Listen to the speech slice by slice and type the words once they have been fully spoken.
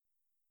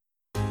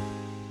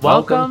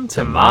Welcome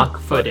to Mock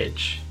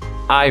Footage.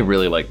 I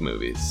really like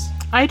movies.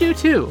 I do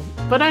too,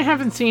 but I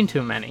haven't seen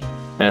too many.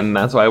 And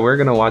that's why we're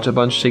gonna watch a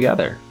bunch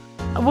together.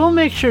 We'll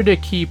make sure to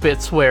keep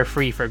it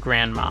swear-free for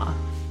Grandma.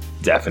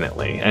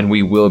 Definitely. And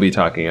we will be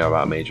talking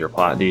about major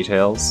plot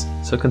details,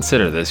 so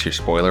consider this your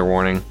spoiler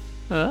warning.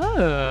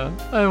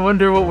 I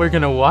wonder what we're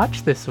gonna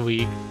watch this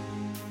week.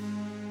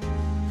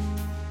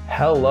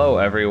 Hello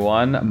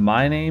everyone,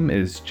 my name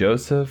is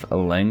Joseph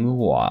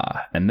Langlois,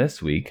 and this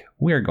week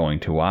we are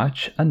going to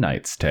watch A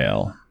Knight's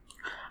Tale.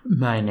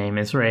 My name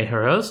is Ray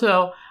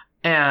Hiroso,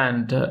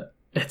 and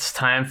it's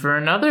time for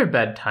another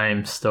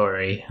bedtime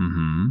story.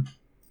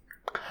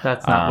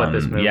 That's not what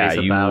this movie is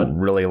about. You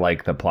really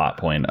like the plot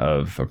point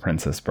of A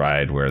Princess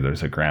Bride where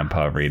there's a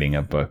grandpa reading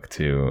a book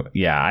to...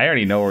 Yeah, I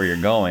already know where you're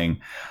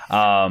going.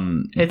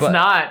 It's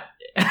not.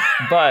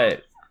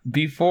 But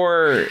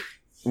before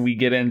we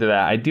get into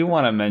that, I do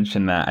want to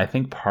mention that I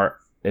think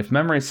if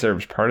memory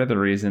serves, part of the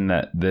reason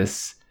that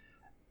this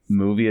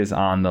movie is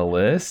on the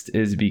list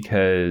is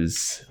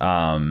because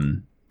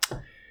when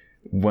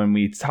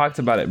we talked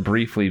about it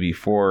briefly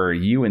before,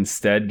 you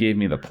instead gave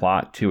me the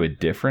plot to a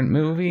different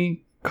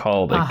movie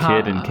called A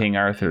Kid in King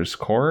Arthur's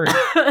Court.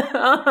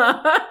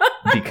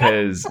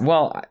 Because,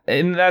 well,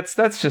 and that's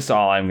just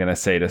all I'm going to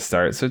say to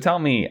start. So tell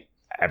me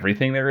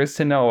everything there is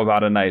to know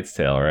about A Knight's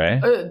Tale,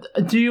 right?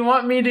 Do you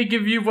want me to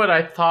give you what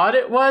I thought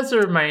it was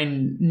or my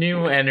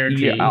new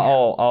energy? Yeah,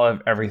 I'll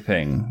have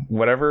everything.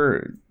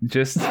 Whatever,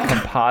 just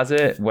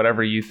composite,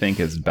 whatever you think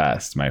is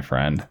best, my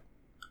friend.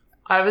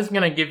 I was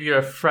going to give you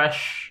a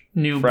fresh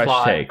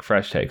plot.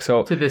 Fresh take.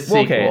 So, to the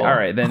sequel. Okay, all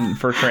right. Then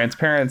for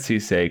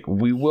transparency's sake,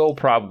 we will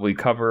probably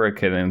cover A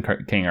Kid in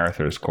King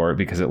Arthur's Court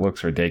because it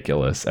looks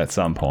ridiculous at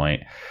some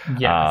point.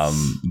 Yes.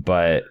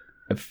 But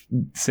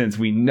since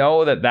we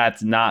know that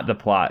that's not the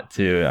plot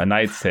to A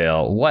Knight's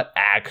Tale, what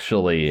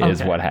actually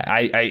is what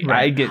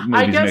I get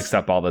movies mixed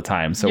up all the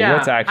time. So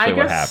what's actually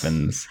what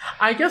happens?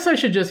 I guess I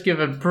should just give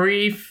a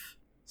brief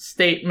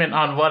statement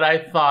on what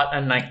I thought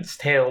A Knight's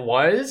Tale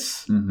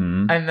was,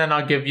 and then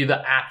I'll give you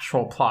the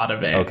actual plot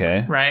of it.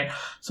 Okay. Right?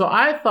 So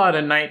I thought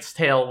A Knight's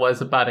Tale was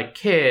about a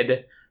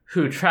kid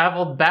who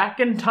traveled back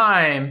in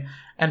time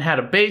and had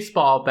a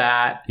baseball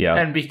bat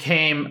and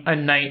became a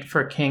knight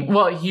for King...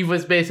 Well, he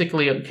was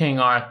basically a King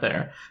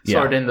Arthur,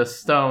 sort of in the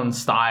Stone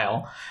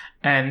style.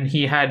 And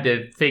he had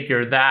to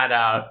figure that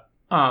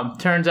out.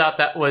 Turns out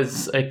that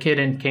was A Kid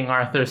in King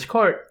Arthur's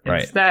Court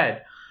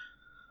instead.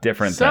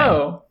 Different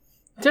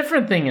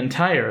thing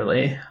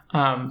entirely.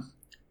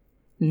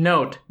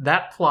 Note,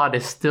 that plot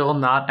is still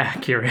not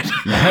accurate.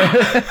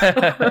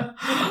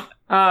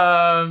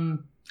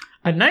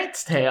 A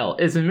Knight's Tale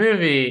is a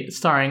movie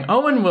starring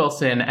Owen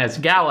Wilson as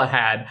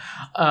Galahad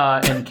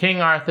in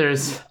King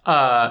Arthur's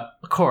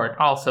court,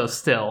 also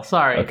still.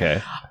 Sorry. Okay.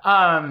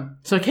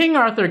 So King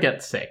Arthur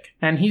gets sick,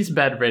 and he's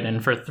bedridden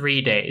for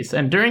 3 days.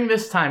 And during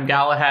this time,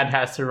 Galahad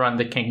has to run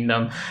the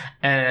kingdom,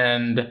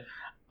 and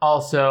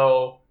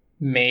also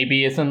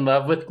maybe is in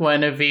love with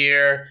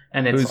Guinevere.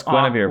 And it's Who's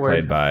Guinevere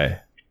played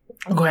by?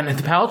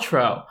 Gwyneth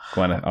Paltrow.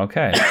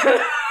 Okay.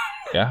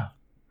 Yeah.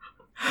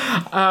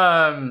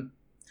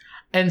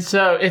 And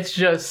so it's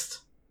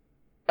just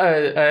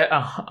a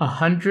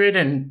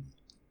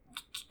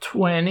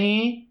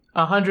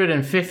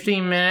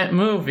 150-minute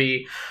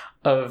movie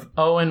of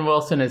Owen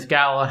Wilson as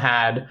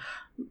Galahad,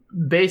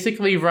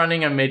 basically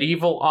running a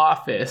medieval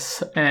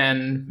office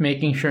and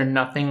making sure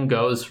nothing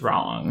goes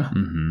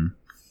wrong.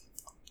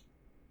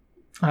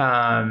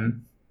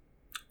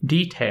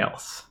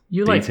 Details.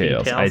 You like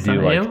details? I do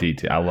like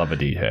detail. I love a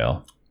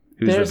detail.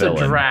 Who's There's the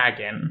villain? a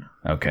dragon.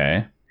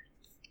 Okay.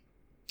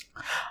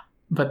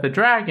 But the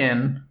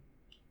dragon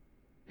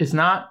is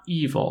not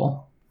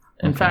evil.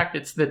 In fact,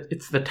 it's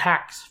the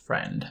tax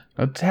friend.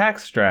 A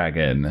tax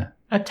dragon.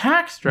 A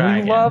tax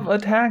dragon. We love a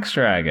tax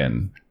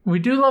dragon. We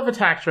do love a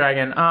tax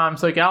dragon.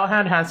 So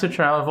Galahad has to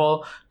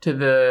travel to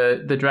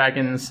the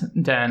dragon's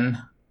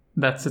den.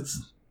 That's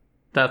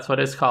what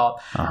it's called.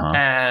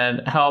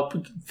 And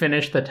help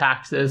finish the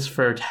taxes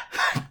for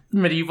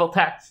medieval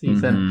tax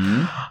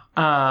season.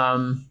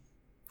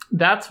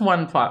 That's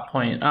one plot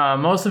point.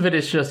 Most of it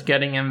is just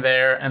getting in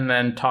there and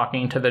then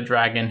talking to the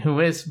dragon,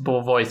 who is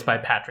voiced by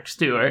Sir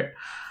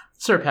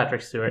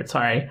Patrick Stewart,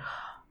 sorry.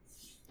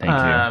 Thank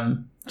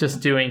you.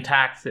 Just doing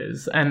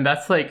taxes. And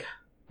that's like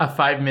a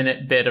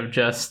 5-minute bit of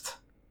just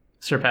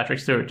Sir Patrick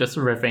Stewart just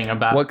riffing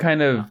about... What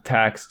kind of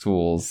tax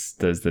tools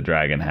does the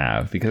dragon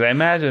have? Because I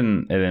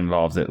imagine it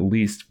involves at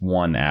least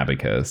one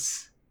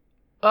abacus.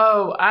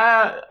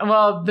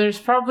 Well, there's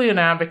probably an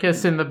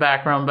abacus in the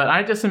background, but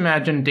I just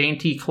imagine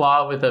dainty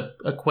claw with a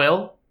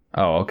quill.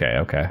 Oh,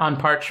 okay. On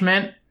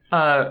parchment.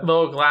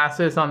 Little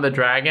glasses on the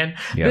dragon.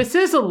 Yep. This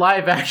is a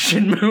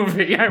live-action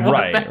movie. I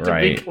want that to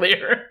be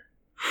clear.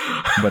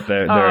 But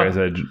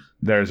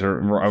there's a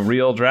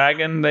real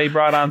dragon they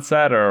brought on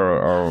set,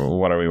 or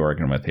what are we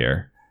working with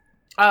here?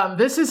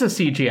 This is a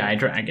CGI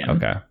dragon.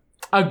 Okay.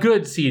 A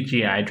good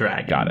CGI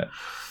dragon. Got it.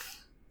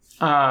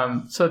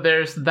 So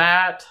there's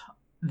that.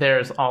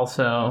 There's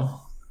also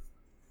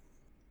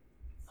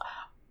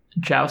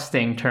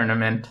jousting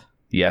tournament.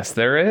 Yes,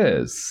 there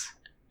is.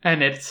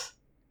 And it's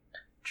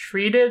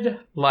treated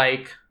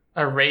like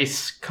a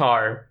race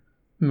car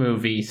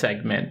movie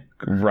segment.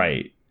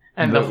 Right.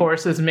 And the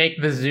horses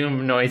make the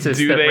zoom noises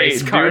that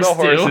race cars do.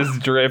 Do the horses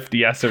drift,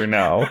 yes or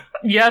no?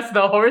 Yes,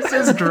 the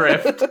horses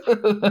drift.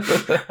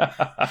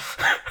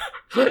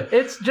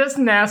 It's just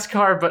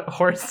NASCAR, but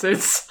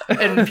horses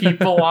and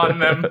people on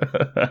them.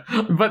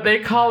 But they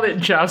call it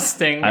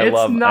jousting. I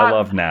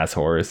love NAS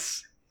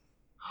horse.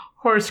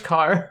 Horse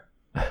car.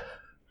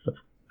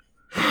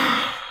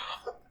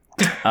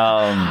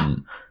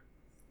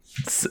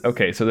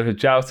 Okay, so there's a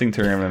jousting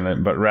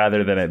tournament, but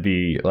rather than it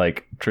be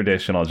like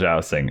traditional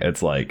jousting,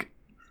 it's like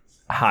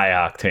high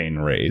octane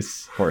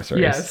horse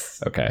race.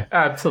 Yes. Okay.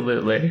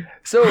 Absolutely.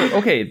 So,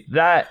 okay,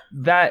 that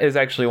is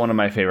actually one of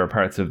my favorite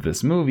parts of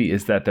this movie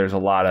is that there's a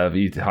lot of,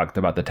 you talked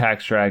about the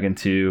tax dragon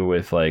too,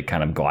 with like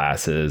kind of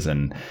glasses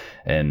and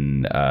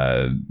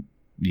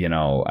you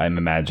know, I'm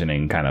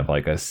imagining kind of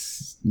like a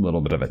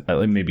little bit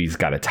of maybe he's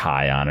got a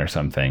tie on or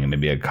something,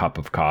 maybe a cup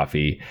of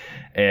coffee.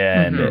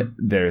 And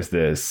there's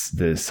this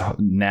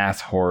NAS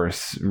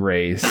horse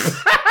race.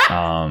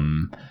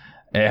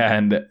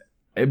 And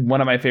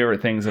one of my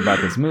favorite things about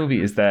this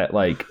movie is that,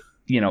 like,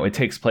 you know, it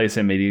takes place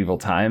in medieval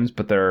times,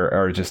 but there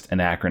are just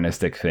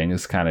anachronistic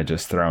things kind of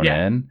just thrown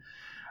in.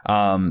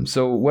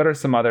 So what are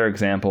some other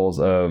examples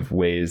of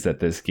ways that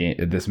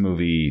this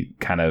movie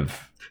kind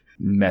of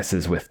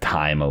messes with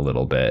time a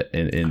little bit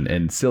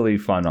in silly,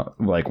 fun,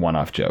 like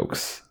one-off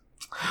jokes?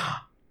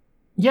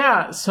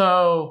 Yeah,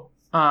 so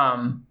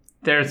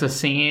there's a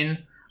scene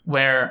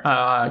where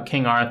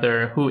King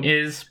Arthur, who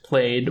is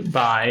played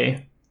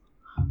by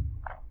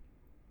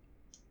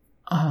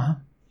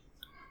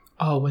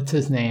what's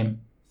his name?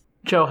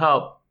 Joe,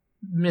 help.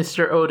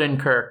 Mr.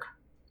 Odenkirk.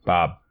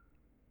 Bob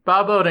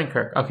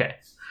Odenkirk. Okay.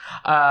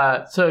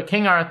 So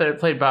King Arthur,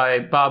 played by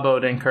Bob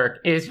Odenkirk,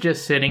 is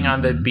just sitting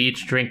on the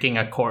beach drinking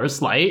a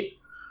Coors Light.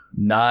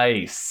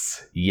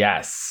 Nice.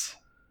 Yes.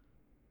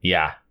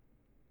 Yeah.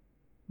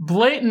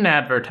 Blatant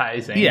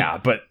advertising. Yeah,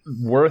 but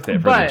worth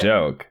it for the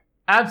joke.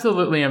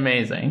 Absolutely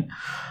amazing.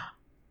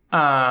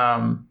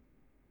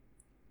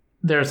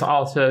 There's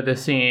also the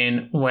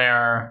scene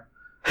where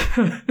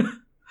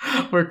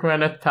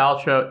Gwyneth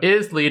Paltrow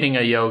is leading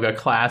a yoga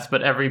class,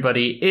 but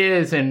everybody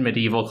is in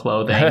medieval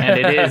clothing, and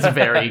it is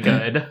very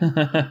good.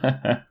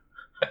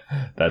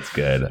 That's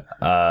good.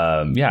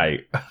 Yeah,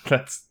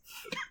 that's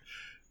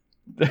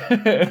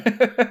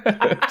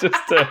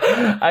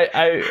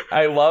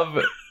I love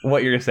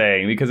what you're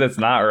saying because it's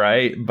not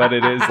right, but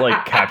it is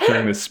like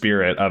capturing the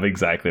spirit of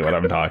exactly what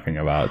I'm talking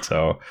about.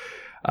 So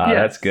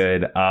that's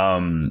good.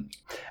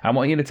 I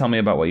want you to tell me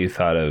about what you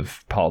thought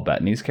of Paul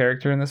Bettany's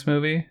character in this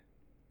movie.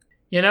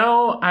 You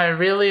know, I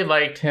really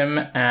liked him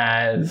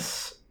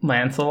as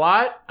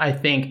Lancelot. I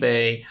think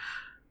they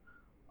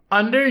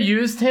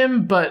underused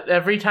him, but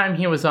every time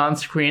he was on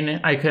screen,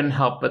 I couldn't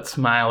help but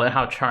smile at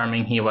how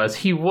charming he was.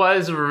 He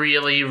was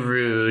really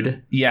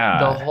rude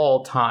the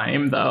whole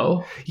time,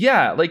 though.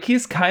 Yeah, like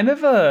he's kind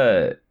of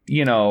a,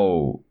 you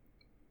know,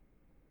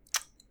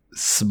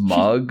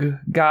 smug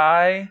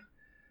guy.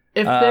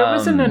 If there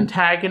was an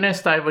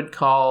antagonist, I would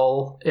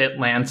call it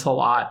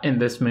Lancelot in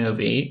this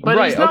movie. But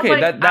right, he's not,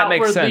 okay, like, that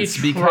makes sense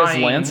trying. because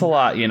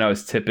Lancelot, you know,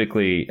 is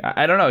typically,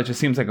 I don't know, it just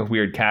seems like a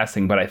weird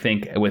casting, but I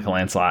think with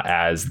Lancelot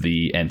as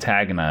the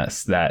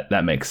antagonist,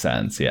 that makes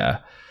sense, yeah.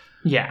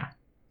 Yeah.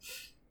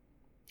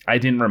 I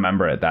didn't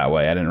remember it that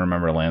way. I didn't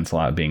remember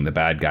Lancelot being the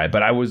bad guy,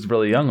 but I was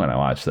really young when I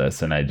watched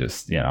this, and I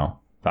just, you know,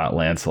 thought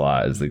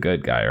Lancelot is the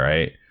good guy,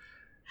 right?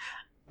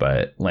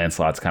 But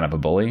Lancelot's kind of a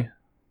bully.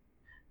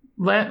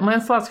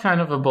 Lancelot's kind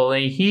of a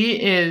bully.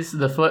 He is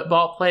the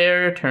football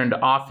player turned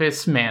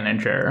office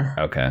manager.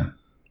 Okay.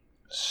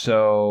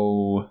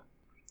 So...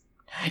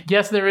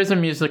 Yes, there is a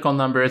musical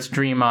number. It's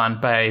Dream On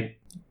by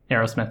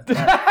Aerosmith.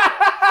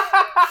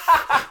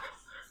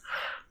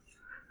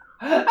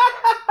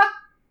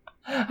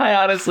 I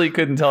honestly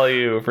couldn't tell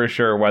you for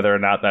sure whether or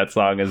not that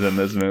song is in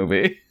this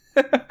movie.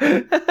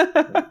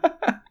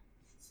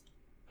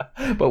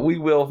 But we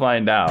will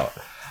find out.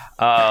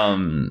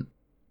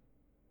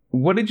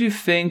 What did you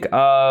think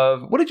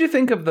of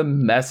the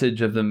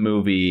message of the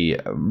movie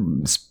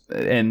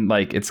and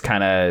like it's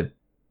kind of,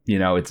 you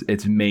know,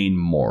 its main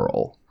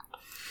moral?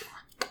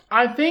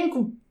 I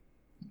think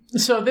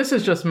so. This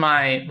is just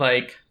my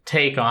like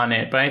take on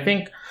it, but I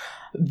think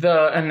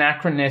the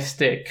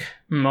anachronistic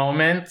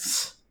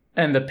moments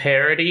and the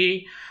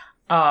parody,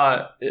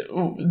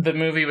 the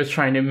movie was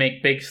trying to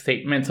make big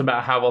statements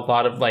about how a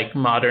lot of like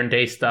modern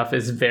day stuff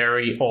is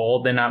very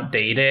old and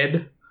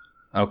outdated.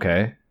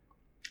 Okay.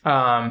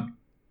 I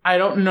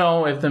don't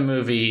know if the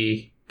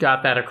movie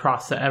got that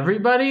across to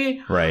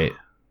everybody. Right.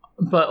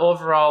 But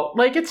overall,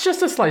 like, it's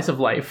just a slice of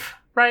life,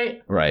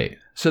 right? Right.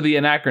 So the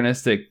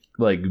anachronistic,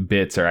 like,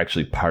 bits are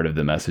actually part of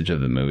the message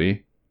of the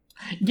movie?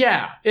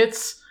 Yeah,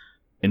 it's...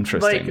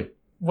 Interesting. Like,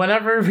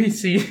 whenever we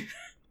see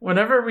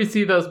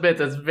those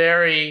bits, it's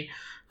very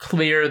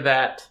clear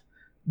that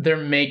they're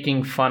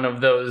making fun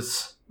of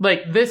those.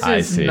 Like, this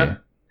is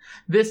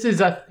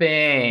a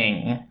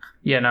thing,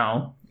 you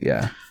know?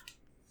 Yeah.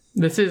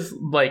 This is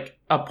like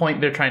a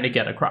point they're trying to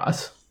get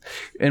across.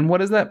 And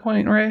what is that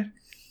point, Ray?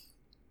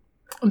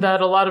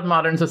 That a lot of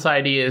modern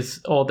society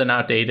is old and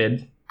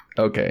outdated.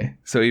 Okay.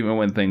 So even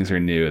when things are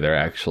new, they're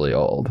actually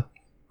old.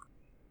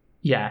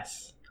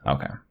 Yes.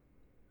 Okay.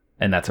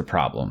 And that's a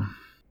problem.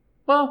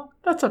 Well,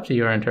 that's up to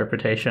your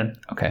interpretation.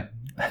 Okay.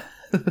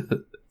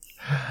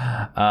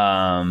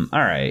 All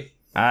right.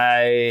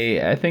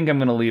 I think I'm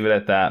going to leave it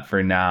at that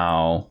for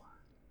now.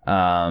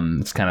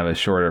 It's kind of a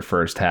shorter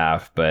first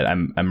half, but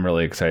I'm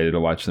really excited to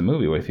watch the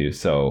movie with you.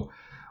 So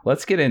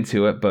let's get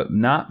into it, but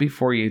not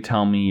before you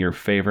tell me your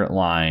favorite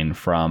line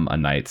from A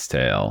Knight's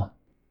Tale.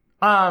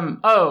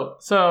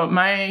 So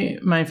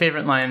my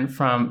favorite line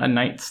from A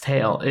Knight's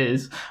Tale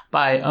is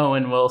by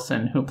Owen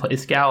Wilson, who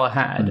plays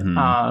Galahad,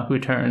 who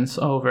turns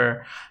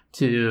over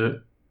to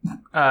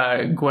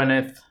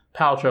Gwyneth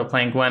Paltrow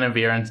playing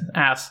Guinevere and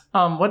asks,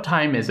 what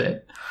time is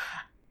it?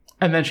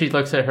 And then she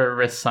looks at her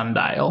wrist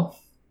sundial.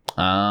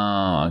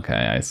 Oh, okay,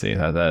 I see.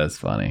 That is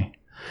funny.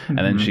 And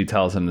then she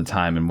tells him the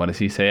time, and what does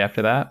he say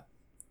after that?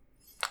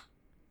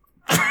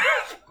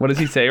 What does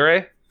he say,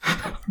 Ray?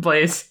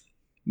 Blaze.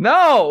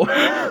 No!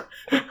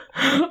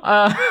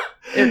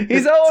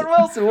 He's Owen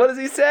Wilson. What does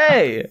he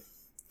say?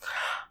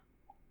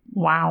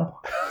 Wow.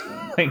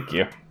 Thank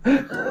you.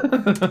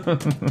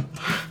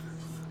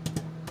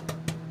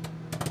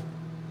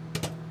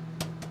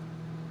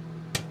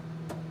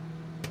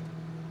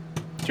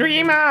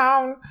 Dream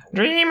on,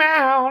 dream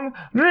on,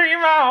 dream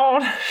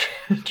on.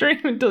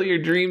 Dream until your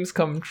dreams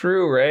come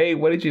true, Ray.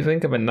 What did you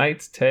think of A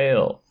Knight's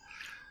Tale?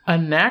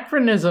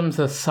 Anachronisms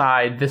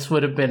aside, this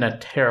would have been a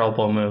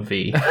terrible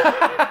movie.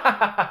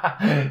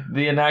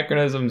 The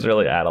anachronisms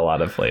really add a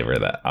lot of flavor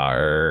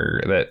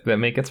that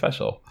make it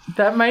special.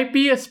 That might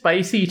be a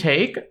spicy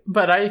take,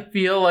 but I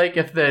feel like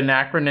if the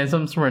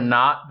anachronisms were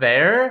not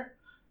there,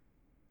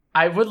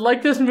 I would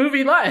like this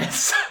movie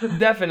less.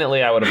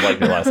 Definitely, I would have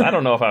liked it less. I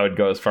don't know if I would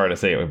go as far to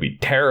say it would be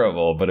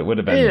terrible, but it would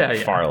have been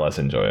far less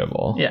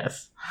enjoyable.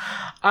 Yes.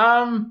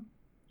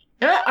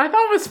 Yeah, I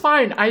thought it was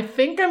fine. I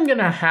think I'm going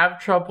to have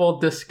trouble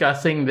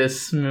discussing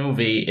this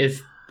movie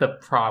is the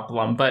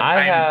problem, but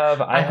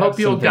I hope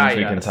you'll guide us.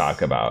 We can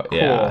talk about. Cool.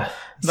 Yeah.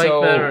 Like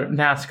the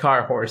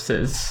NASCAR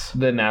horses.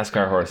 The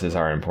NASCAR horses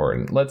are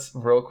important. Let's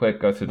real quick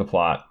go through the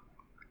plot.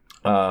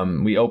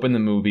 We open the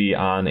movie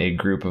on a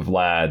group of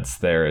lads.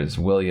 There is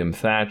William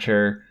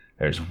Thatcher,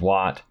 there's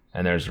Watt,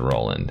 and there's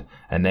Roland.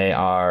 And they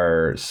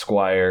are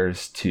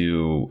squires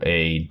to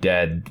a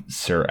dead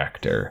Sir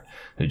Ector,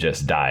 who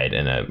just died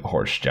in a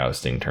horse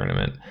jousting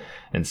tournament.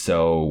 And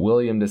so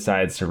William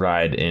decides to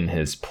ride in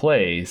his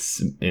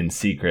place in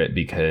secret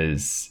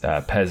because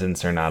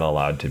peasants are not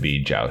allowed to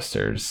be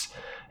jousters.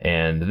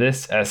 And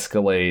this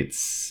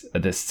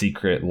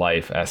secret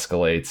life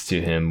escalates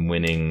to him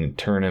winning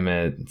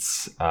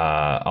tournaments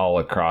all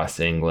across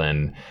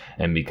England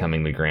and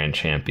becoming the grand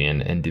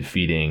champion and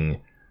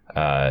defeating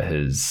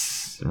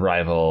his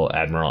rival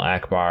Admiral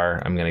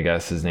Akbar. I'm going to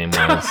guess his name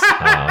was.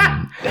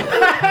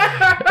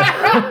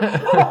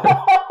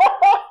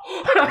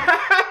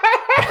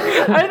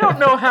 I don't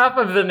know half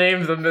of the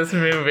names in this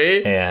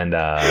movie. And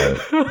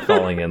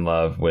falling in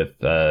love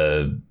with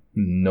a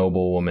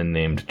noble woman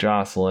named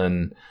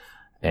Jocelyn,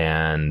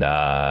 and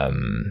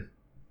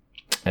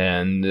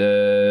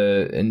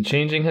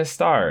changing his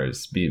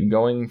stars,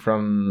 going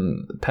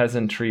from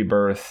peasantry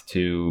birth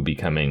to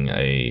becoming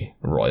a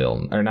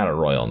royal, or not a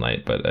royal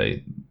knight, but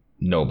a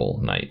noble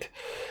knight.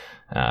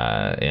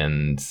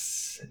 And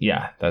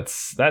yeah,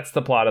 that's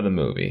the plot of the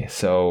movie.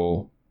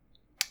 So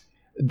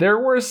there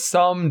were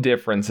some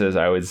differences,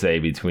 I would say,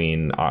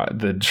 between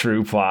the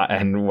true plot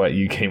and what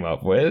you came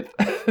up with.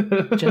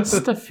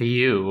 Just a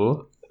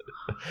few.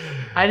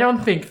 I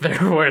don't think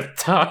they're worth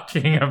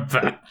talking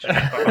about.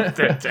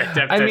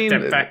 I mean,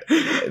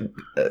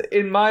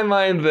 in my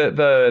mind,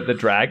 the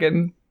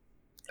dragon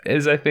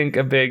is, I think,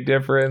 a big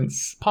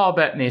difference. Paul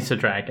Bettany's a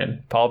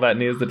dragon. Paul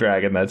Bettany is the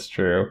dragon. That's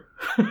true.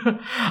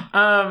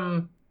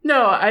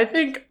 No, I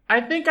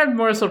think I'm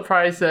more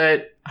surprised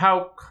at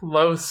how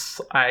close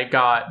I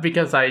got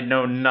because I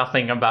know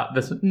nothing about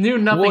this. Knew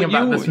nothing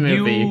about this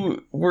movie.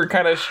 You were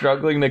kind of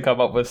struggling to come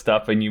up with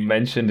stuff, and you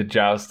mentioned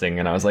jousting,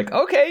 and I was like,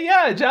 okay,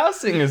 yeah,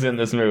 jousting is in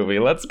this movie.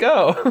 Let's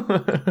go.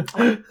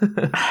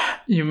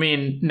 You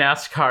mean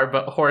NASCAR,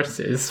 but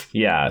horses?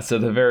 Yeah. So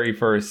the very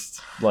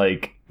first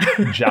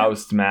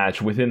joust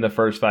match, within the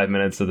first 5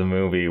 minutes of the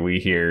movie,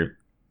 we hear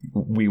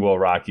 "We Will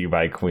Rock You"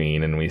 by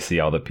Queen, and we see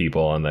all the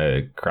people in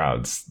the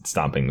crowds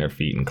stomping their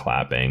feet and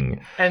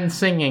clapping and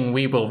singing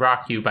 "We Will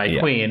Rock You" by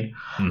Queen.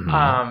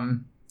 Mm-hmm.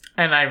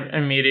 And I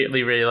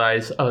immediately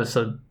realized,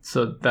 so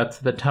that's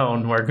the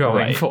tone we're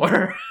going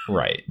for.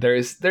 Right.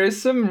 There's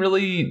some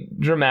really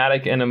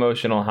dramatic and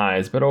emotional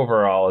highs, but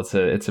overall it's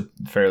a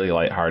fairly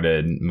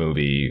lighthearted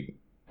movie,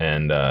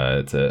 and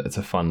it's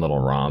a fun little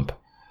romp.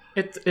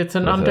 It's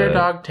an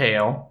underdog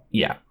tale.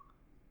 Yeah.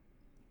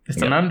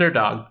 It's an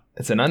underdog.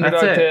 It's an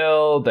underdog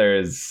tale.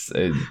 There's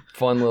a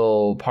fun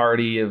little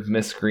party of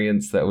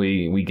miscreants that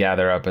we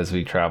gather up as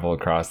we travel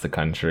across the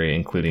country,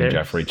 including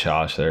Geoffrey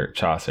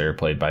Chaucer,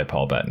 played by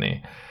Paul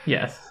Bettany.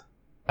 Yes.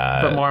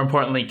 But more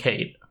importantly,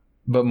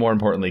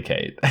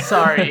 Kate.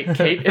 Sorry,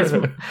 Kate is...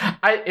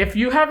 if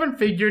you haven't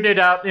figured it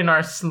out in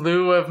our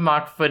slew of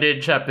mock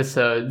footage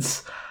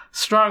episodes,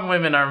 strong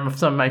women are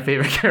some of my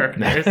favorite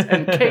characters,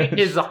 and Kate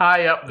is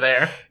high up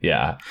there.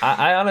 Yeah.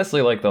 I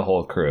honestly like the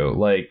whole crew.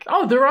 Like,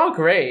 oh, they're all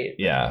great.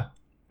 Yeah.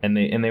 And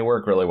they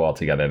work really well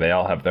together. They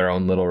all have their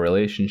own little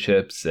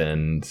relationships,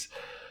 and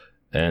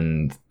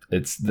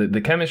it's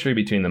the chemistry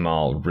between them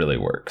all really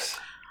works.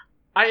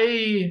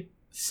 I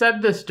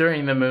said this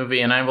during the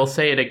movie, and I will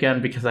say it again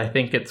because I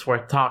think it's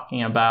worth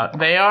talking about.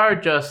 They are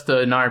just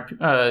a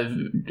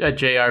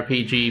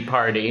JRPG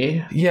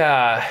party.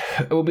 Yeah.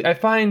 I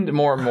find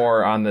more and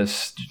more on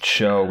this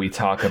show we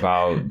talk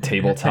about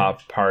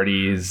tabletop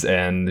parties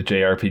and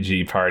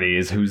JRPG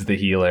parties, who's the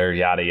healer,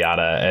 yada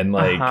yada, and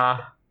like...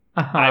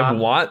 I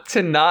want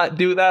to not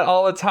do that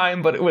all the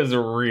time, but it was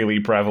really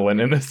prevalent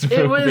in this movie.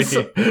 It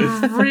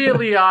was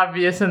really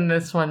obvious in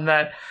this one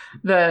that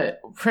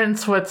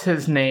Prince, what's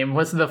his name,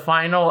 was the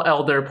final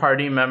Elder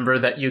Party member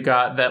that you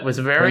got that was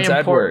very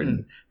important.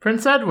 Edward.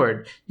 Prince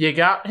Edward. You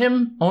got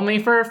him only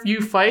for a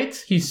few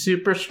fights. He's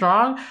super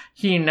strong.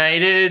 He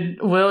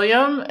knighted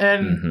William,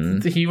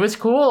 and he was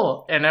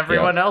cool. And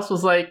everyone else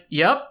was like,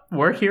 yep,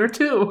 we're here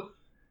too.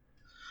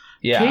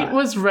 Yeah. Kate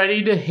was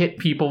ready to hit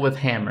people with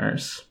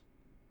hammers.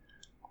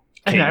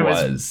 And I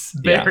was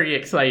very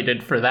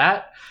excited for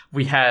that.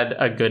 We had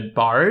a good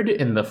bard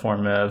in the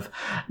form of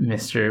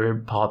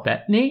Mr. Paul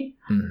Bettany,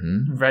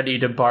 ready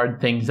to bard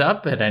things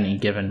up at any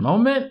given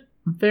moment.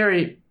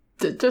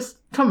 Just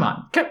come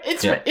on.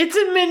 It's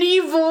a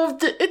medieval,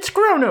 it's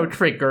Chrono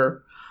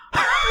Trigger.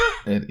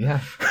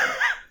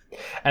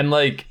 And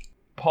like,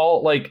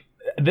 Paul, like,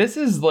 this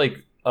is like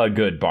a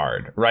good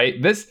bard,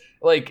 right? This,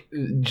 like,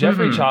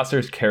 Geoffrey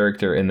Chaucer's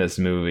character in this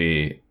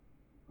movie,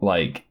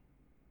 like,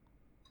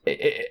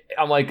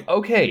 I'm like,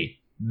 okay,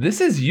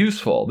 this is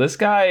useful. This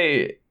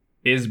guy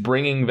is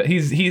bringing...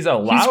 He's a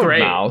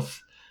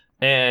loudmouth,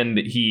 and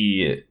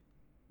he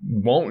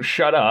won't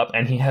shut up,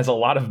 and he has a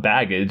lot of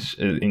baggage,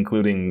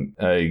 including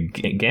a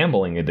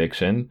gambling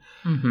addiction.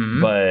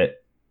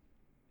 But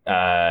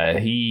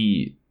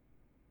he...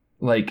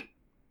 Like,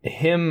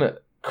 him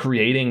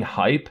creating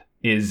hype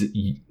is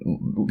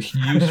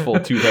useful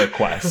to the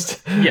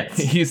quest. Yes.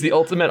 He's the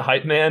ultimate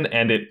hype man,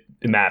 and it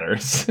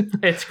matters.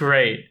 It's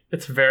great.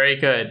 It's very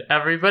good.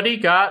 Everybody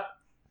got...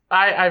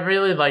 I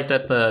really liked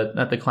at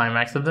the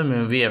climax of the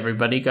movie,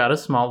 everybody got a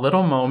small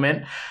little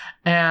moment,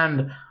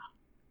 and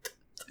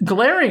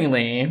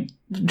glaringly,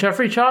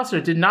 Geoffrey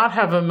Chaucer did not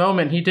have a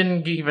moment. He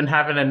didn't even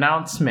have an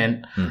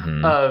announcement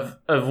of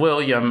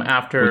William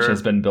after... Which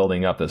has been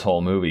building up this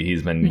whole movie.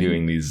 He's been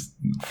doing these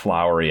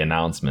flowery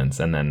announcements,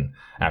 and then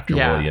after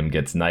William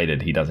gets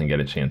knighted, he doesn't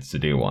get a chance to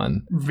do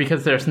one.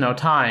 Because there's no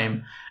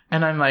time.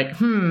 And I'm like,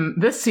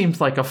 this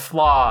seems like a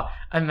flaw.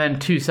 And then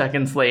 2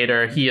 seconds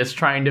later, he is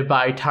trying to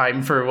buy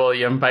time for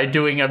William by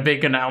doing a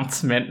big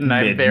announcement, and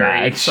I'm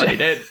very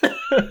excited.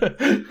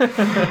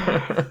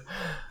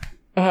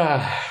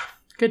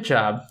 Good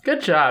job.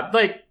 Good job.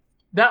 Like,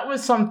 that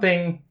was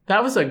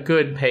a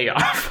good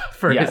payoff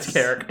for his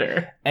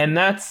character. And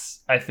that's,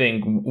 I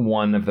think,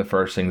 one of the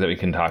first things that we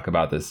can talk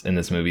about in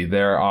this movie.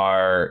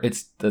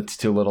 It's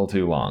too little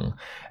too long.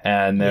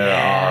 And there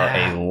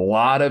are a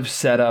lot of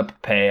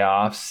setup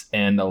payoffs,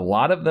 and a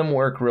lot of them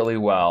work really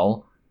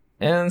well.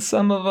 And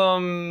some of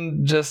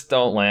them just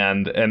don't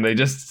land, and they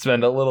just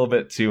spend a little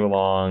bit too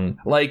long.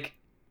 Like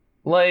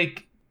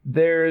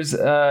there's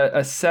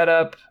a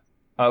setup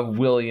of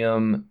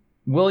William.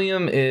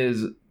 William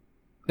is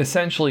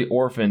essentially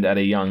orphaned at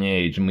a young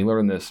age, and we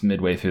learn this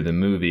midway through the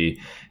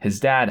movie. His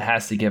dad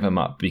has to give him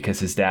up because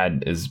his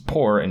dad is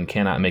poor and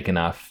cannot make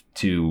enough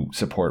to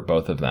support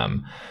both of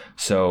them.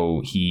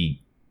 So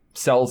he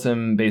sells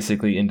him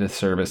basically into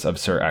service of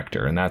Sir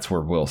Ector, and that's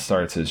where Will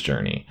starts his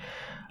journey.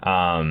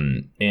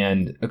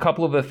 And a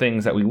couple of the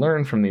things that we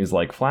learn from these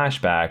like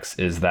flashbacks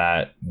is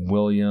that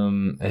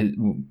William's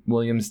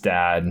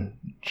dad,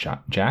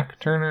 John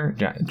Thatcher,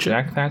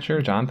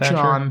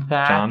 Tom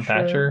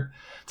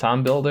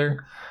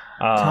Builder.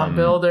 Tom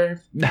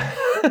Builder.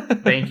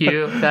 Thank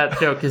you. That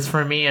joke is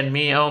for me and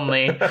me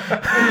only.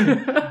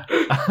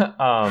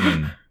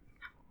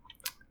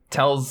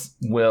 Tells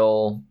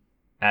Will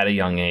at a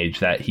young age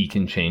that he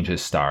can change his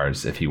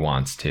stars if he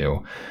wants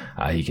to.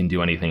 He can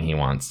do anything he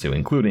wants to,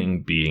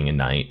 including being a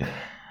knight.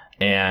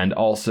 And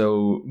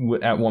also,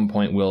 at one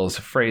point, Will is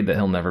afraid that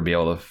he'll never be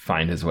able to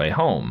find his way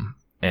home.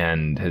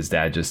 And his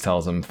dad just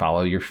tells him,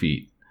 follow your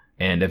feet.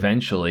 And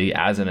eventually,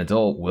 as an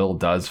adult, Will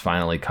does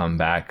finally come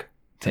back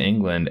to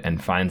England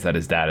and finds that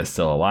his dad is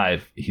still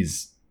alive.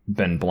 He's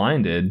been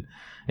blinded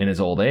in his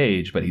old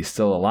age, but he's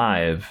still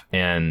alive.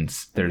 And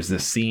there's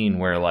this scene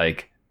where,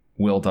 like,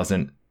 Will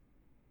doesn't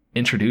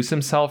introduce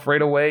himself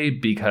right away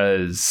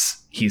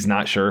because he's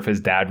not sure if his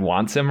dad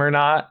wants him or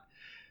not.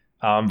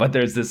 But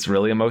there's this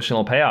really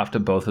emotional payoff to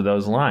both of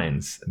those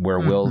lines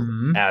where Will,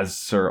 as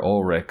Sir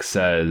Ulrich,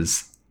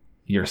 says,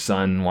 your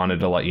son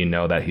wanted to let you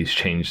know that he's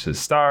changed his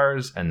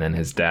stars. And then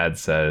his dad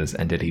says,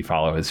 and did he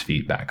follow his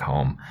feet back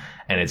home?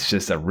 And it's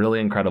just a really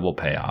incredible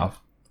payoff.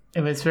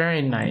 It was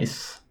very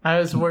nice. I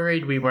was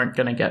worried we weren't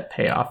going to get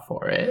payoff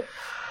for it.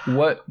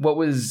 What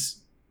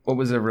was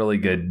a really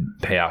good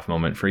payoff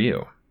moment for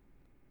you?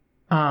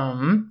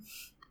 Or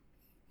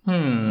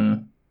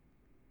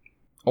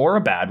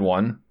a bad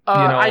one.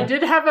 I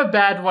did have a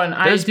bad one.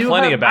 There's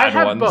plenty of bad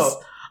ones.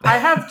 Both. I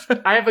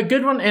have a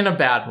good one and a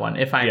bad one,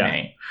 if I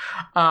may.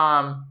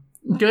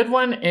 Good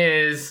one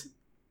is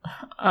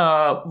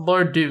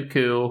Lord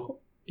Dooku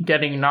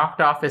getting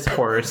knocked off his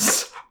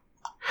horse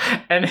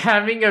and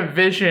having a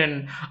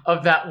vision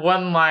of that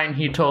one line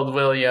he told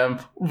William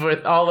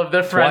with all of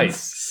the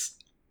friends.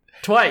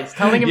 Twice.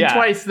 Telling him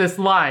twice this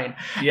line.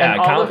 Yeah,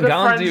 Count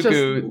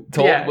Dooku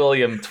told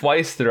William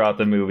twice throughout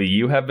the movie,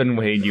 you have been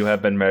weighed, you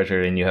have been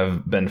measured, and you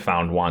have been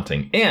found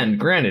wanting. And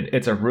granted,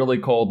 it's a really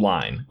cold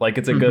line. Like,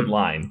 it's a good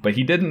line. But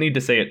he didn't need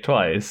to say it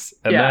twice.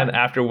 And then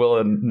after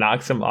William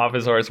knocks him off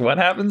his horse, what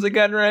happens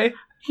again, Ray?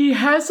 He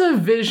has a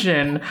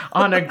vision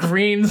on a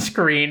green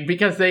screen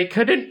because they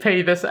couldn't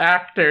pay this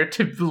actor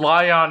to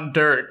lie on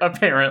dirt,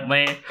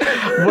 apparently,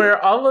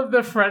 where all of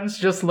the friends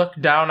just look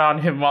down on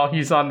him while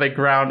he's on the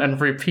ground and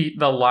repeat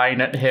the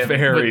line at him.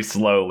 Very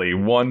slowly.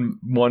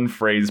 One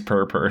phrase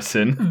per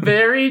person.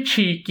 Very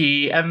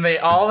cheeky, and they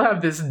all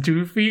have this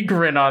doofy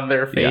grin on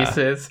their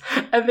faces,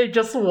 and they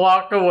just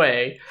walk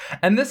away.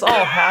 And this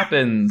all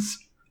happens,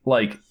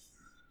 like,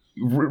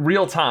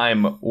 real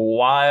time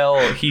while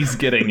he's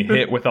getting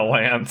hit with a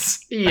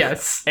lance.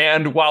 Yes.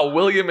 And while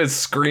William is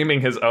screaming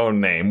his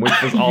own name, which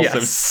was also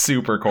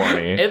super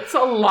corny. It's a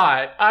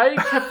lot. I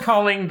kept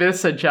calling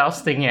this a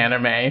jousting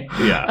anime.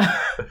 Yeah.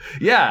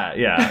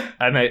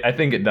 And I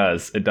think it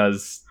does. It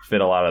does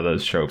fit a lot of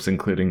those tropes,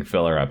 including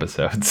filler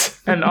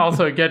episodes. And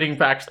also getting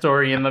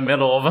backstory in the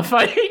middle of a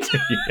fight.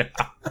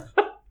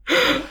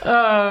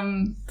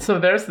 So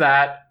there's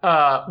that.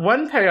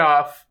 One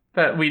payoff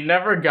that we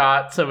never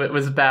got, so it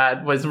was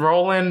bad, was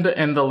Roland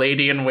and the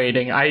Lady in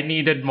Waiting. I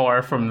needed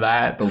more from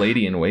that. The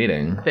Lady in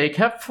Waiting? They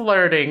kept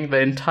flirting the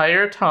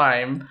entire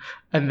time,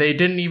 and they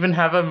didn't even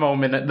have a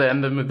moment at the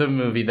end of the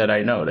movie that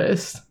I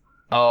noticed.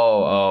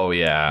 Oh,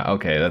 yeah.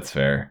 Okay, that's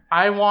fair.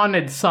 I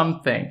wanted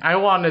something. I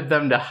wanted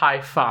them to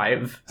high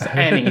five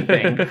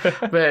anything.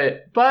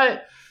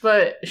 but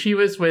she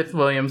was with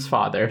William's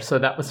father, so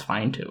that was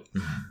fine too.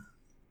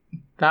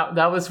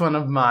 That was one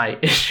of my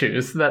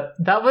issues. That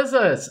was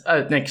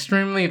an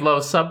extremely low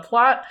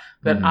subplot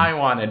that I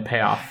wanted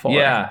payoff for.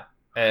 Yeah,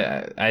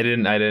 I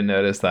didn't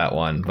notice that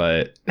one,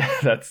 but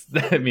that's.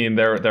 I mean,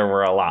 there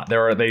were a lot.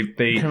 They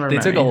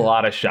took a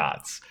lot of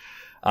shots.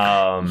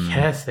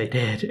 Yes, they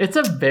did. It's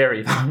a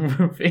very long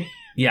movie.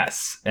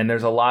 Yes, and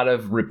there's a lot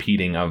of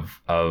repeating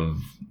of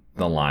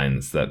the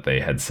lines that they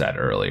had said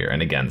earlier.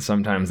 And again,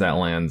 sometimes that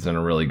lands in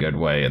a really good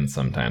way, and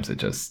sometimes it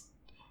just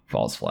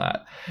falls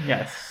flat.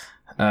 Yes.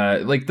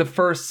 Like the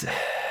first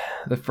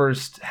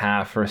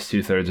half, first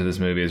 2/3 of this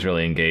movie is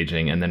really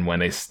engaging, and then when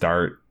they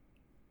start,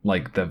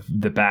 like the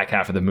back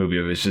half of the movie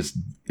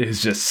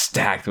is just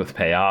stacked with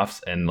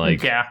payoffs, and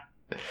like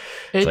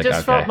it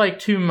just felt like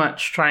too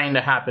much trying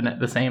to happen at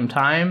the same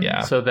time,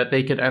 so that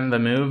they could end the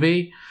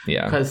movie.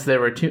 Yeah, because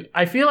there were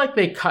I feel like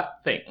they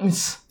cut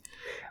things.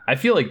 I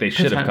feel like they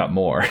should have cut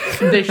more.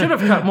 They should have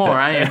cut more.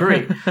 I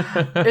agree.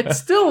 It's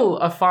still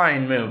a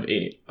fine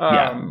movie.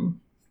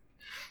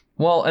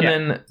 Well, and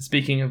then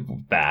speaking of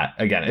that,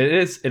 again, it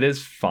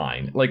is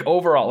fine. Like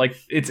overall, like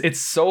it's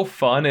so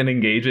fun and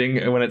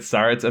engaging when it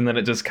starts, and then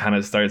it just kind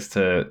of starts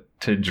to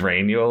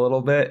drain you a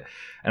little bit.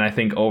 And I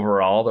think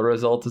overall the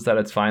result is that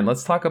it's fine.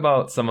 Let's talk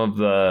about some of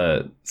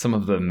the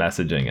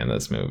messaging in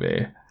this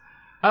movie.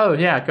 Oh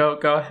yeah, go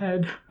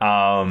ahead.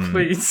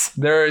 Please.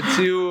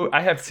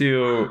 I have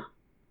two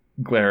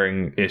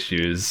glaring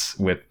issues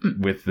with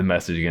the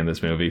messaging in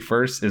this movie.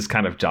 First is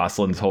kind of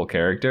Jocelyn's whole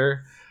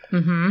character.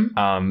 Mm-hmm.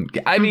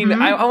 I mean,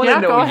 I want to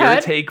know your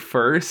take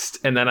first,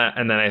 and then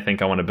I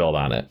think I want to build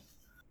on it.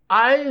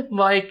 I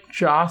like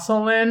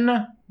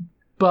Jocelyn,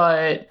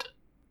 but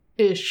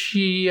is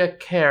she a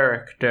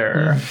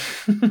character?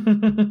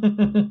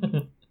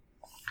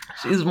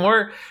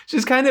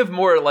 She's kind of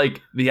more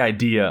like the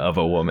idea of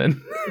a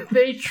woman.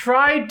 They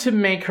tried to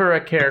make her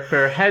a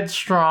character,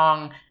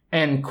 headstrong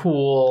and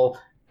cool,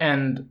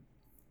 and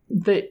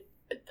they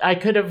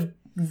could have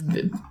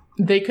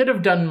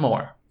done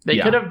more. They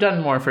could have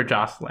done more for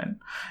Jocelyn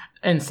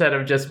instead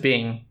of just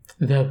being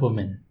the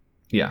woman.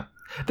 Yeah.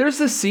 There's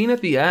this scene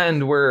at the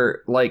end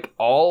where, like,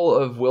 all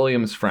of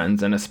William's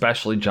friends, and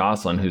especially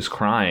Jocelyn, who's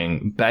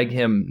crying, beg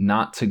him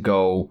not to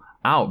go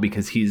out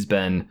because he's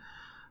been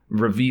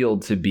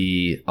revealed to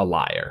be a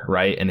liar,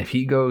 right? And if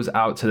he goes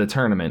out to the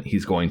tournament,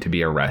 he's going to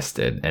be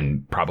arrested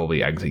and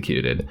probably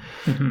executed.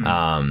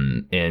 Mm-hmm.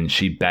 And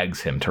she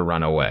begs him to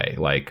run away.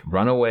 Like,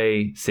 run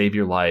away, save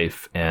your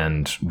life,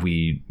 and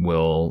we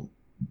will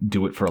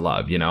do it for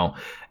love, you know?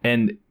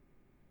 And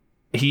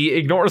he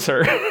ignores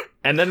her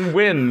and then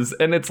wins.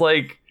 And it's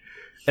like,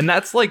 and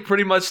that's like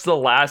pretty much the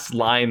last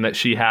line that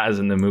she has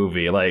in the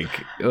movie. Like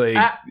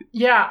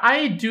yeah,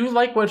 I do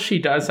like what she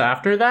does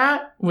after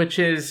that, which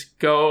is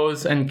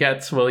goes and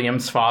gets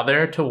William's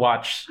father to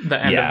watch the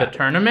end of the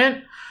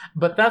tournament.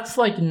 But that's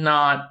like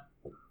not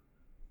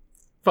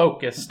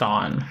focused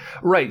on.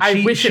 Right.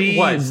 I wish it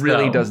was. She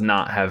really though. does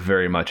not have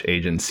very much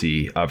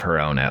agency of her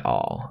own at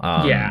all.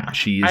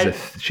 She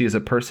is a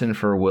person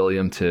for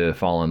William to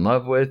fall in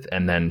love with,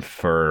 and then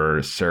for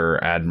Sir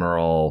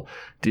Admiral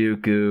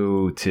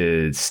Dooku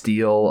to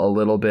steal a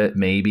little bit,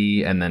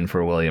 maybe, and then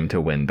for William to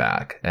win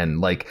back.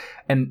 And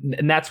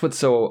that's what's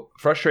so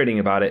frustrating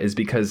about it, is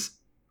because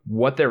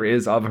what there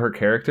is of her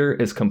character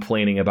is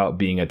complaining about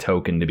being a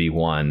token to be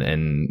won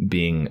and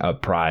being a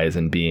prize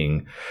and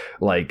being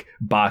like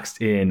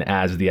boxed in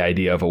as the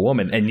idea of a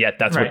woman, and yet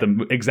that's what the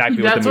movie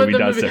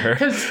does to her.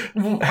 Because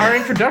our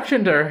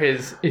introduction to her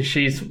is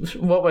she's,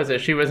 what was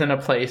it? She was in a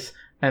place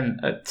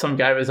and some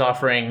guy was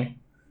offering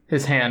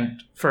his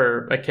hand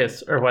for a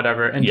kiss or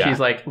whatever, and she's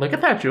like, "Look at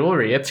that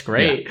jewelry, it's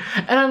great."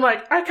 And I'm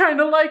like, I kind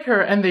of like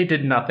her, and they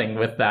did nothing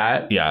with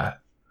that. Yeah.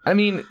 I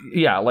mean,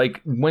 yeah,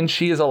 like when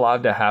she is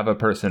allowed to have a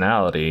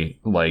personality,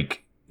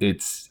 like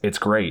it's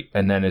great.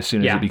 And then as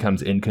soon as it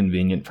becomes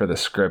inconvenient for the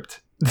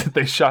script,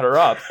 they shut her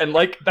up. And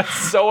like, that's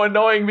so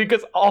annoying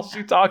because all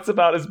she talks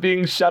about is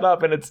being shut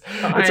up. And it's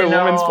a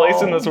woman's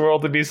place in this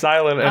world to be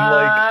silent. And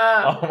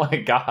like, oh my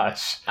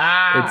gosh,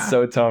 it's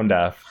so tone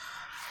deaf.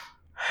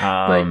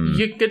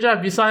 Good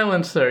job. You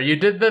silenced her. You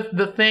did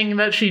the thing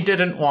that she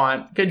didn't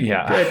want. Good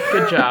job.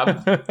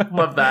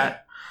 Love that.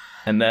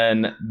 And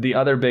then the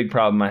other big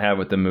problem I have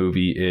with the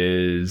movie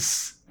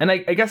is, and I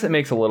guess it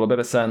makes a little bit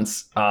of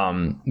sense,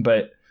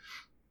 but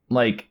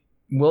like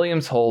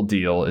William's whole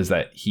deal is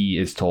that he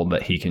is told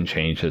that he can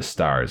change his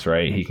stars,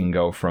 right? He can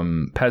go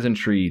from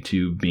peasantry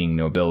to being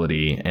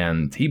nobility,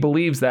 and he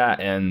believes that,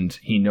 and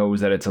he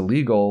knows that it's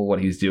illegal what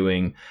he's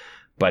doing,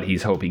 but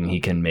he's hoping he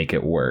can make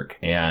it work.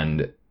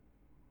 And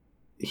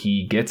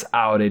he gets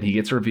outed, he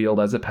gets revealed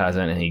as a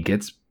peasant, and he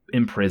gets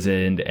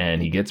imprisoned,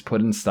 and he gets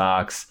put in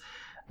stocks.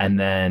 And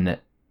then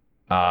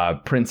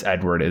Prince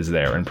Edward is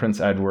there, and Prince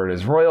Edward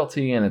is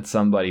royalty, and it's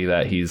somebody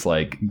that he's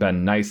like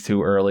been nice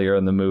to earlier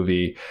in the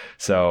movie.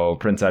 So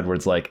Prince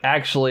Edward's like,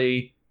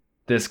 actually,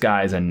 this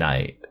guy's a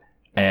knight,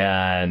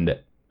 and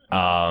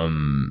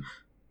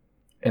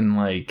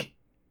like,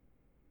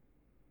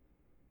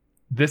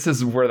 this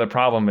is where the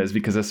problem is,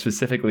 because of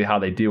specifically how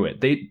they do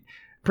it.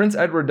 Prince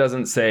Edward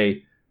doesn't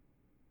say,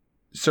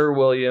 "Sir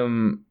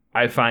William,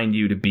 I find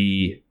you to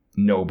be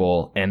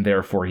noble, and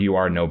therefore you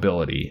are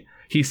nobility."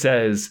 He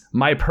says,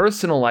 "My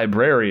personal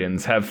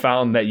librarians have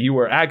found that you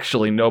were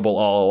actually noble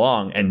all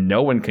along, and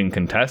no one can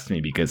contest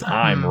me because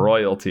I'm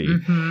royalty."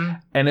 Mm-hmm.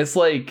 And it's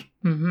like,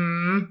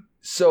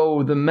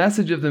 so the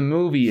message of the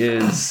movie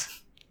is,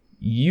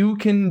 you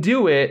can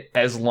do it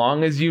as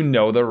long as you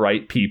know the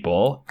right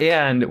people.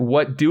 And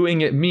what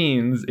doing it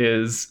means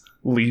is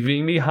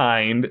leaving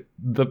behind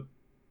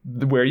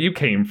where you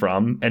came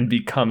from and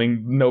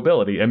becoming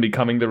nobility and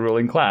becoming the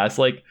ruling class.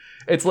 Like,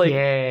 it's like,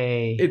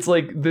 yay. It's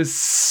like this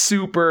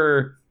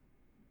super.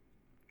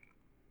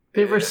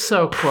 They were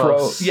so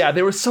close.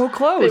 They were so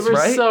close. They were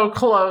right? so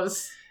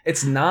close.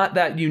 It's not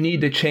that you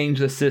need to change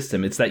the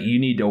system. It's that you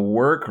need to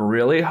work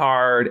really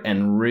hard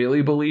and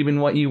really believe in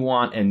what you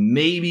want, and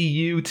maybe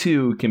you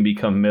too can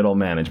become middle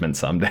management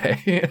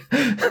someday.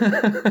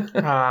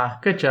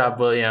 Good job,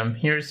 William.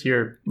 Here's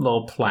your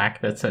little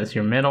plaque that says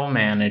you're middle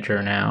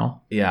manager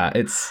now. Yeah,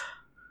 it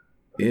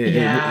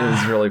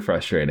is really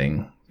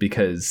frustrating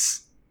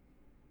because,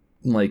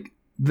 like,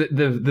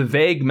 the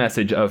vague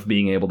message of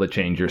being able to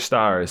change your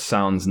stars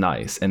sounds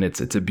nice, and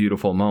it's a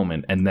beautiful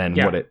moment, and then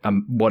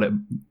what it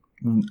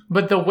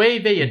but the way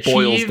they achieve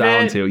boils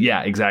down to,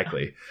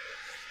 exactly,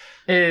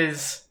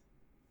 is,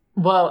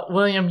 well,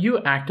 William, you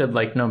acted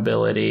like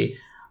nobility.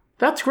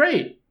 That's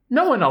great.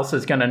 No one else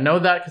is going to know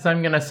that because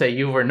I'm going to say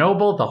you were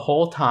noble the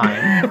whole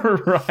time.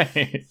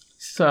 Right.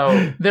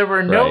 So there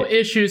were no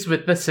issues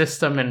with the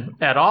system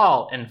at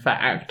all. In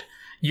fact,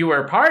 you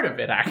were part of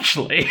it,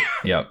 actually.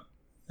 Yep.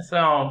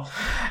 So,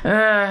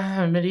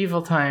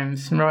 medieval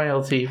times,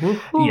 royalty.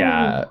 Woo-hoo.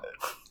 Yeah.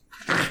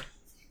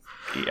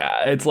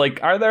 Yeah, it's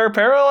like, are there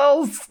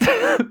parallels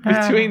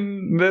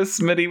between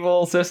this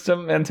medieval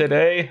system and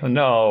today?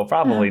 No,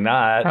 probably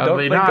not.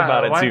 Probably Don't think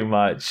not. about it too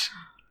much.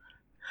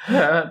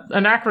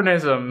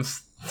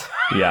 Anachronisms.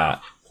 Yeah.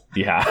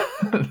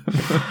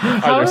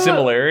 Are there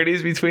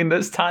similarities between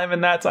this time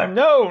and that time?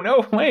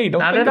 No way.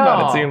 Don't think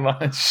about it too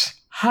much.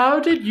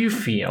 How did you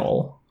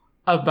feel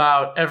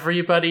about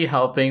everybody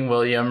helping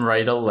William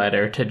write a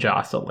letter to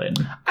Jocelyn?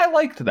 I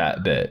liked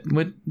that bit.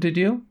 Did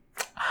you?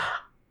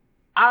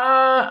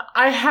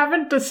 I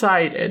haven't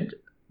decided.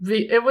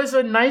 It was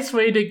a nice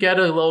way to get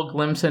a little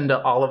glimpse into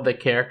all of the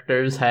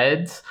characters'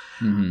 heads,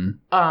 and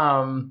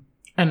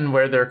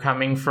where they're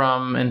coming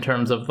from in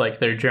terms of like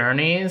their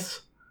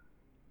journeys.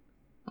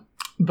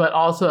 But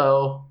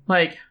also,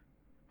 like,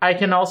 I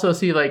can also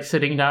see like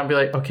sitting down and be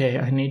like, okay,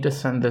 I need to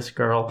send this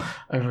girl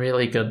a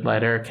really good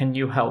letter. Can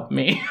you help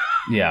me?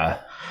 Yeah,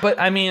 but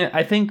I mean,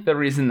 I think the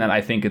reason that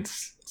I think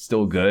it's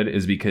still good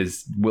is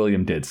because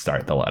William did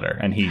start the letter,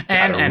 and he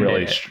had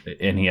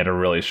a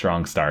really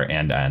strong start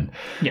and end.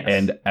 Yes.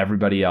 And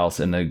everybody else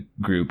in the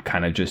group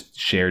kind of just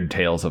shared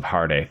tales of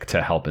heartache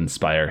to help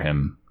inspire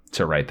him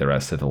to write the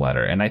rest of the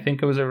letter. And I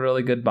think it was a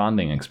really good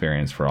bonding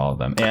experience for all of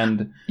them.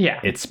 And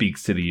it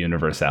speaks to the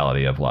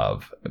universality of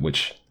love,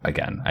 which,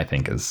 again, I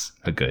think is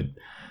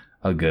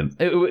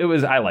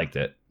I liked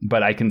it.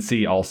 But I can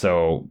see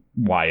also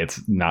why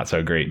it's not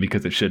so great,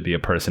 because it should be a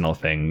personal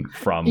thing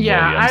from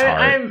Williams'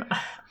 heart.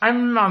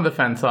 I'm on the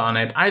fence on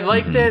it. I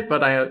liked it,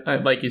 but I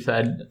like you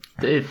said,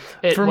 it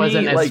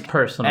wasn't as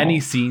personal. Any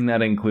scene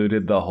that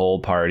included the whole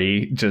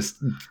party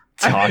just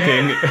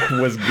talking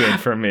was good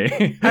for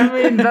me. I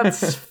mean,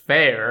 that's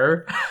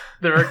fair.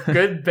 They're a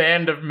good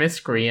band of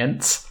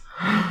miscreants.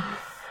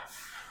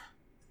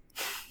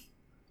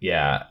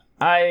 Yeah.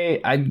 I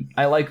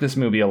like this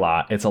movie a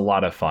lot. It's a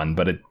lot of fun,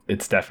 but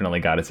it's definitely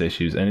got its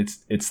issues, and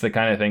it's the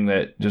kind of thing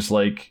that just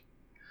like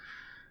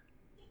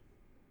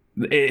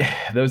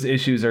those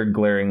issues are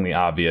glaringly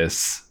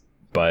obvious,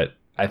 but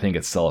I think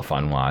it's still a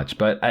fun watch.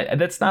 But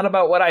that's not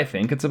about what I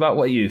think. It's about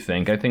what you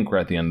think. I think we're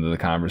at the end of the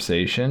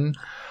conversation.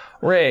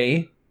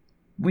 Ray,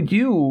 would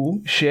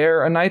you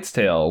share A Knight's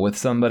Tale with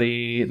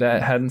somebody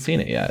that hadn't seen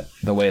it yet,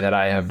 the way that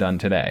I have done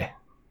today?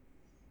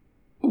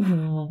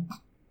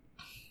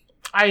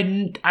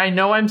 I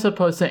know I'm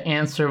supposed to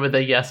answer with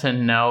a yes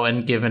and no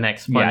and give an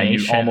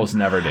explanation. Yeah, you almost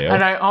never do.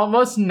 And I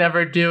almost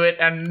never do it,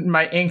 and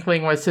my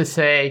inkling was to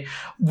say,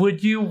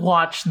 would you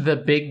watch The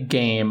Big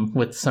Game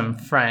with some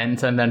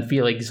friends and then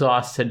feel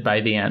exhausted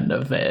by the end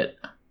of it?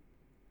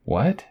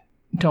 What?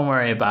 Don't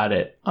worry about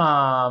it.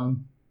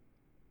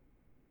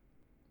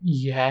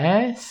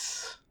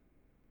 Yes?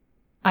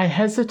 I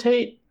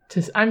hesitate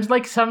to... I'm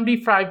like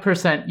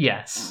 75%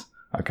 yes.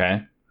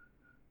 Okay.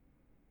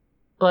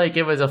 Like,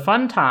 it was a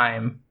fun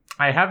time.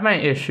 I have my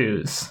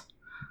issues.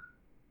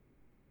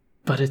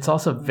 But it's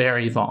also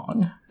very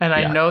long. And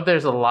I know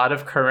there's a lot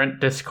of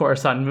current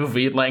discourse on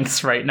movie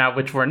lengths right now,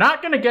 which we're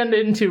not going to get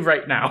into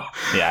right now.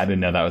 Yeah, I didn't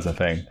know that was a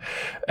thing.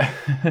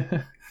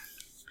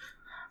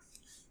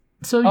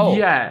 So,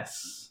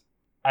 yes.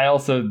 I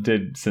also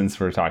did, since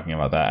we're talking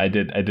about that, I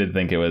did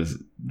think it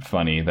was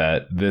funny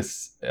that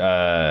this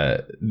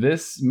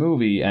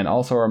movie and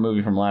also our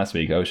movie from last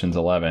week, Ocean's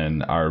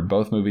 11, are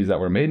both movies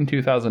that were made in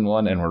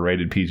 2001 and were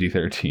rated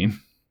PG-13.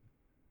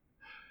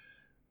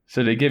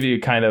 So to give you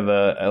kind of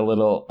a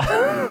little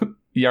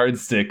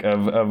yardstick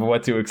of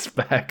what to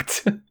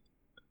expect.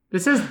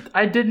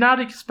 I did not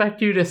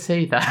expect you to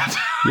say that.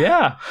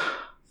 Yeah.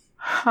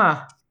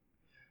 Huh.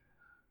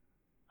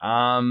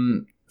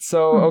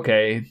 So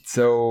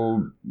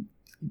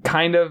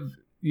kind of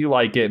you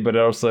like it, but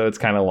also it's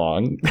kind of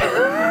long.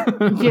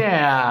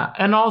 Yeah,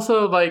 and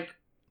also like,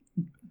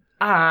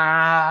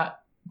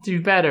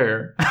 do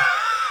better.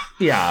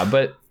 Yeah,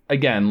 but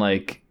again,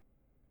 like,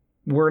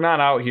 we're not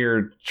out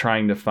here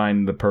trying to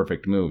find the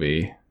perfect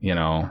movie, you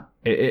know.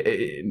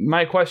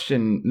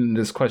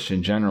 This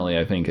question generally,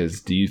 I think,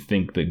 is, do you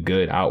think the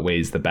good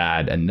outweighs the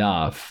bad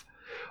enough,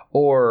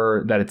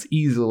 or that it's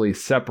easily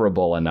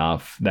separable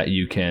enough that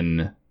you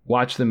can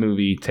watch the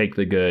movie, take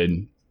the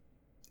good,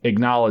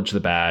 acknowledge the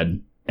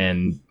bad,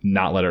 and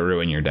not let it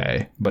ruin your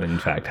day, but in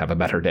fact have a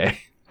better day?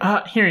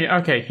 Here.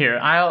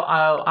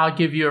 I'll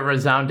give you a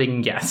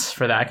resounding yes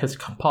for that, because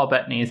Paul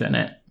Bettany's in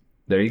it.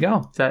 There you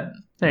go. There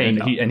you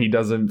go. And he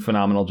does a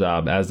phenomenal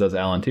job, as does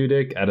Alan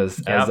Tudyk, as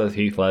does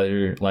Heath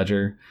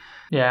Ledger.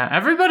 Yeah,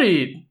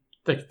 everybody.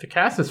 The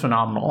cast is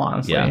phenomenal,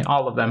 honestly. Yeah.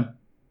 All of them.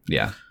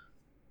 Yeah.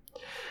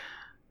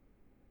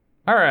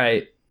 All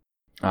right.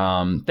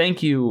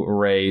 Thank you,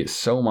 Ray,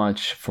 so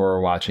much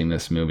for watching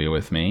this movie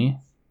with me.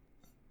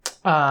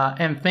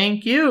 And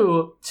thank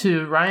you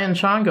to Ryan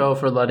Shango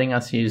for letting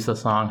us use the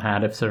song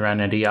Hat of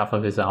Serenity off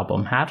of his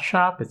album Hat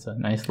Shop. It's a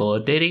nice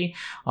little ditty.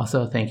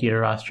 Also, thank you to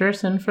Ross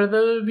Jerson for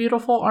the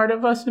beautiful art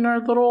of us in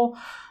our little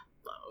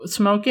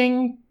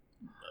smoking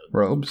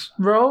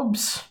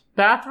bathrobes.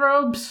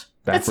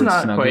 It's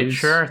not snuggies. Quite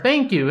sure.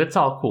 Thank you. It's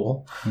all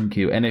cool. Thank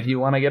you. And if you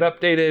want to get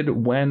updated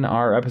when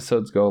our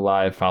episodes go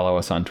live, follow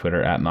us on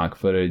Twitter at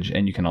mockfootage,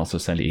 and you can also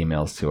send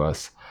emails to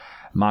us,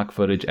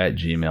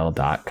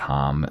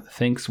 mockfootage@gmail.com.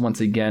 Thanks once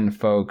again,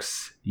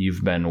 folks.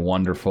 You've been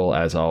wonderful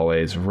as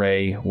always.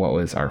 Ray, what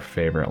was our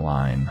favorite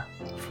line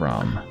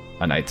from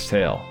A Knight's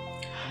Tale?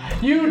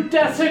 You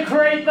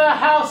desecrate the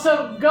house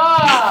of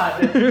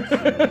God!